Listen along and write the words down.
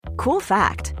Cool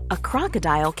fact, a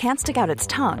crocodile can't stick out its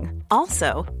tongue.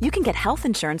 Also, you can get health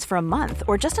insurance for a month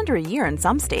or just under a year in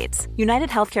some states. United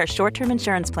Healthcare short-term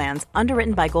insurance plans,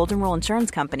 underwritten by Golden Rule Insurance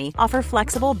Company, offer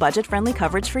flexible, budget-friendly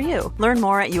coverage for you. Learn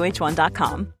more at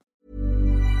uh1.com.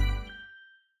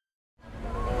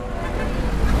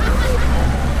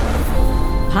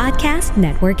 Podcast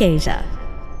Network Asia.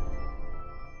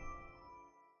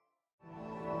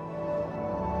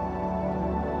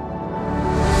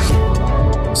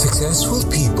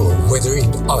 Successful people, whether in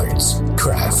arts,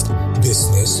 craft,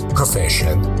 business,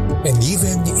 profession, and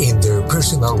even in their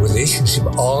personal relationship,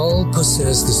 all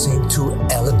possess the same two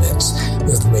elements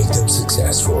that make them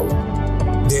successful.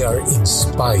 They are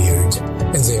inspired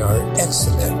and they are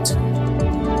excellent.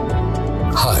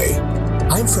 Hi,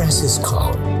 I'm Francis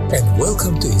Kong, and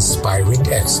welcome to Inspiring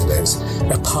Excellence,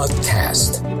 a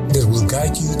podcast that will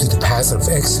guide you to the path of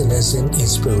excellence and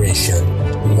inspiration,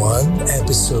 one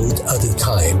episode at a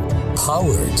time,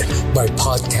 powered by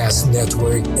Podcast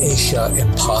Network Asia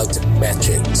and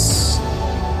Podmetrics.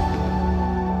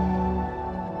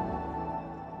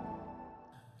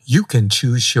 You can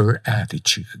choose your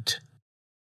attitude.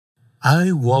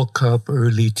 I woke up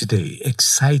early today,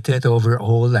 excited over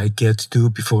all I get to do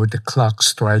before the clock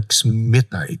strikes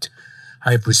midnight.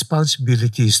 I have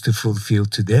responsibilities to fulfill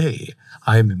today.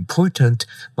 I am important.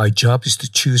 My job is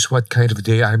to choose what kind of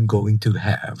day I'm going to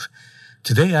have.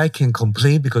 Today I can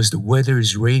complain because the weather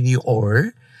is rainy,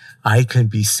 or I can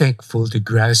be thankful the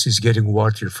grass is getting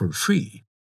water for free.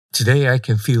 Today I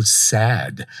can feel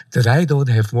sad that I don't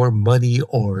have more money,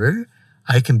 or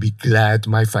I can be glad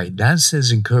my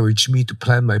finances encourage me to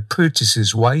plan my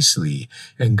purchases wisely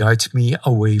and guide me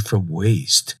away from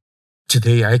waste.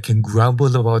 Today I can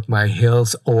grumble about my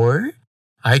health, or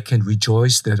I can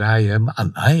rejoice that I am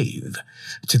alive.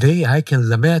 Today I can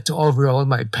lament over all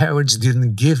my parents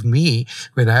didn't give me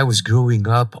when I was growing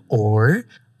up, or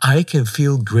I can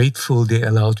feel grateful they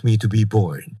allowed me to be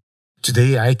born.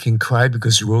 Today I can cry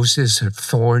because roses have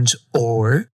thorns,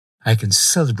 or I can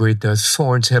celebrate that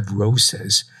thorns have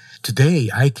roses. Today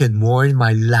I can mourn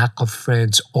my lack of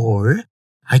friends, or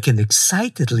I can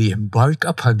excitedly embark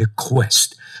upon the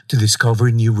quest to discover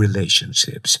new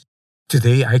relationships.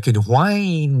 Today I can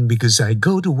whine because I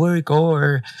go to work,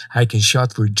 or I can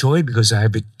shout for joy because I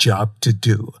have a job to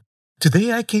do.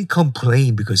 Today I can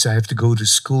complain because I have to go to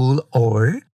school,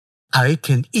 or I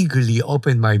can eagerly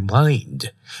open my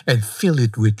mind and fill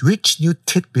it with rich new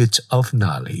tidbits of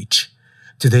knowledge.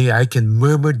 Today I can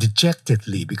murmur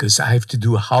dejectedly because I have to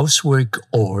do housework,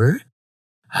 or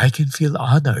I can feel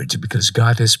honored because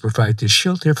God has provided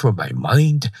shelter for my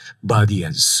mind, body,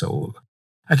 and soul.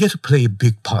 I get to play a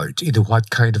big part in what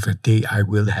kind of a day I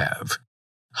will have.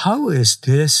 How is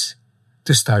this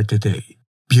to start the day?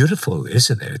 Beautiful,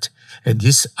 isn't it? And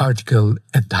this article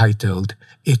entitled,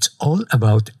 "It's All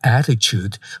About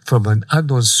Attitude from an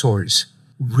Unknown Source,"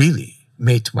 really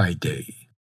made my day.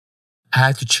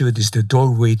 Attitude is the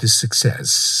doorway to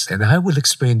success, and I will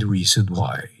explain the reason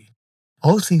why.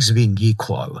 All things being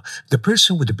equal, the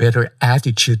person with a better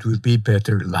attitude will be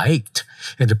better liked,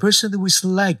 and the person who is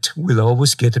liked will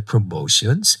always get the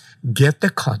promotions, get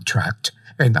the contract,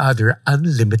 and other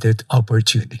unlimited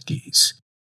opportunities.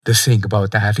 The thing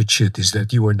about attitude is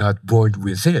that you are not born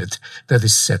with it, that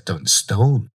is set on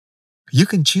stone. You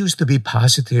can choose to be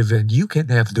positive, and you can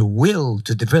have the will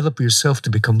to develop yourself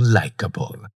to become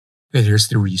likable. And here's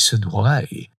the reason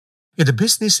why. In a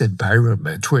business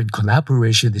environment wherein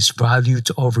collaboration is valued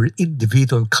over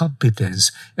individual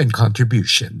competence and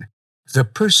contribution, the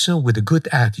person with a good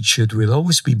attitude will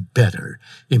always be better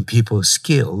in people's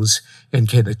skills and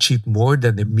can achieve more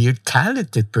than a mere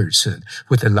talented person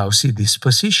with a lousy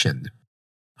disposition.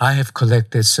 I have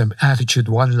collected some attitude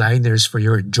one-liners for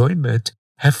your enjoyment.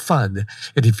 Have fun,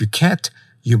 and if you can't,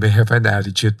 you may have an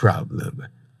attitude problem.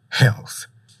 Health.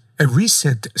 A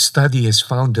recent study has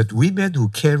found that women who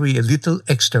carry a little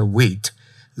extra weight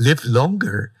live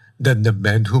longer than the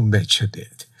men who mentioned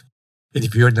it. And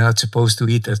if you're not supposed to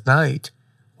eat at night,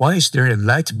 why is there a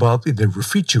light bulb in the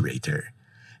refrigerator?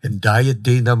 And diet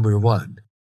day number 1.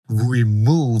 We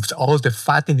removed all the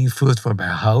fattening food from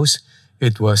our house.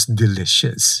 It was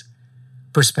delicious.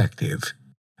 Perspective.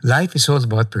 Life is all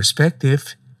about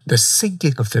perspective. The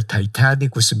sinking of the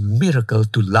Titanic was a miracle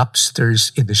to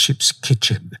lobsters in the ship's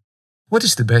kitchen. What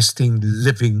is the best thing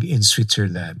living in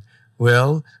Switzerland?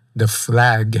 Well, the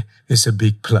flag is a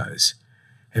big plus.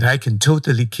 And I can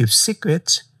totally keep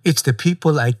secrets. It's the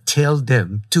people I tell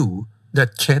them to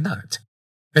that cannot.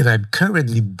 And I'm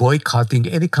currently boycotting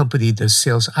any company that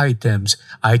sells items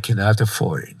I cannot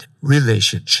afford.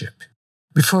 Relationship.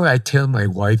 Before I tell my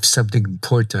wife something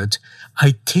important,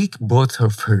 I take both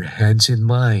of her hands in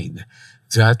mine.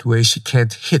 That way she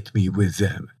can't hit me with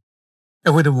them.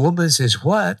 And when a woman says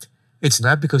what, it's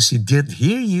not because she didn't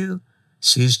hear you.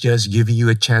 She's just giving you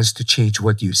a chance to change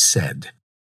what you said.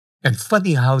 And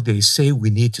funny how they say we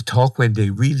need to talk when they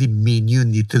really mean you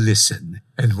need to listen.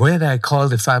 And when I call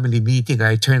the family meeting,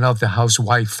 I turn off the house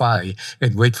Wi-Fi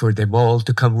and wait for them all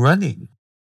to come running.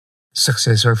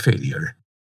 Success or failure?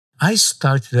 I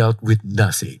started out with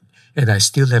nothing, and I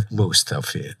still have most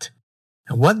of it.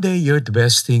 And one day you're the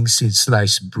best thing since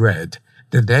sliced bread.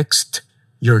 The next,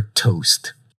 you're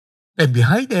toast. And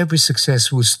behind every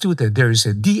successful student, there is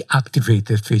a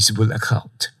deactivated Facebook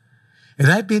account.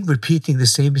 And I've been repeating the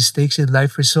same mistakes in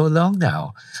life for so long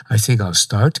now, I think I'll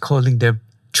start calling them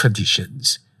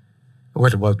traditions.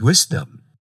 What about wisdom?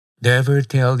 Never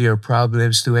tell your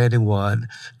problems to anyone.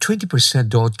 20%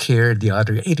 don't care, the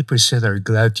other 80% are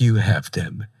glad you have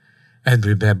them. And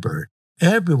remember,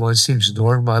 everyone seems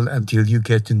normal until you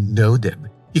get to know them.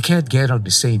 You can't get on the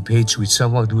same page with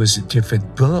someone who has a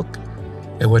different book.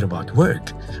 And what about work?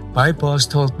 My boss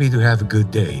told me to have a good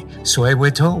day, so I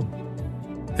went home.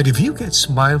 And if you get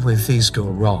smiled when things go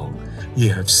wrong,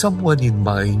 you have someone in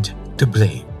mind to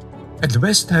blame. And the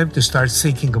best time to start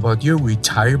thinking about your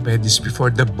retirement is before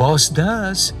the boss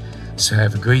does. So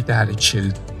have a great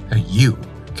attitude, and you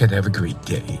can have a great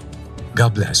day.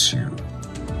 God bless you.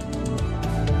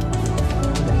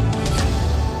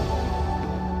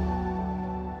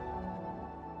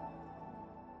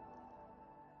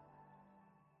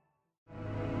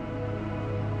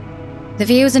 The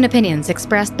views and opinions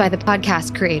expressed by the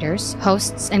podcast creators,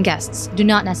 hosts, and guests do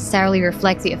not necessarily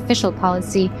reflect the official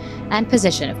policy and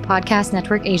position of Podcast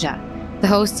Network Asia, the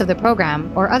hosts of the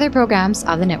program, or other programs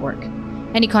of the network.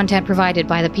 Any content provided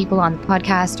by the people on the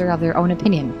podcast are of their own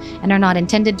opinion and are not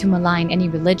intended to malign any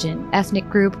religion, ethnic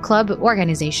group, club,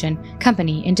 organization,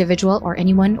 company, individual, or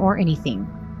anyone or anything.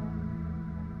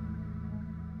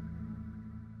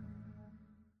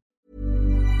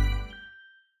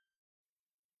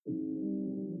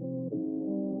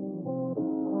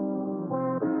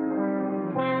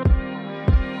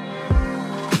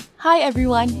 Hi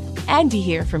everyone, Andy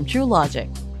here from True Logic.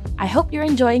 I hope you're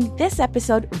enjoying this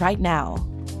episode right now.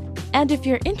 And if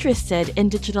you're interested in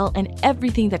digital and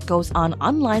everything that goes on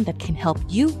online that can help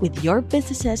you with your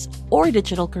businesses or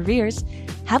digital careers,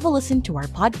 have a listen to our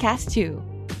podcast too.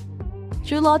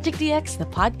 True Logic DX, the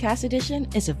podcast edition,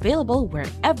 is available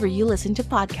wherever you listen to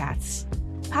podcasts.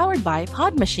 Powered by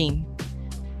Pod Machine.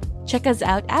 Check us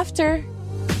out after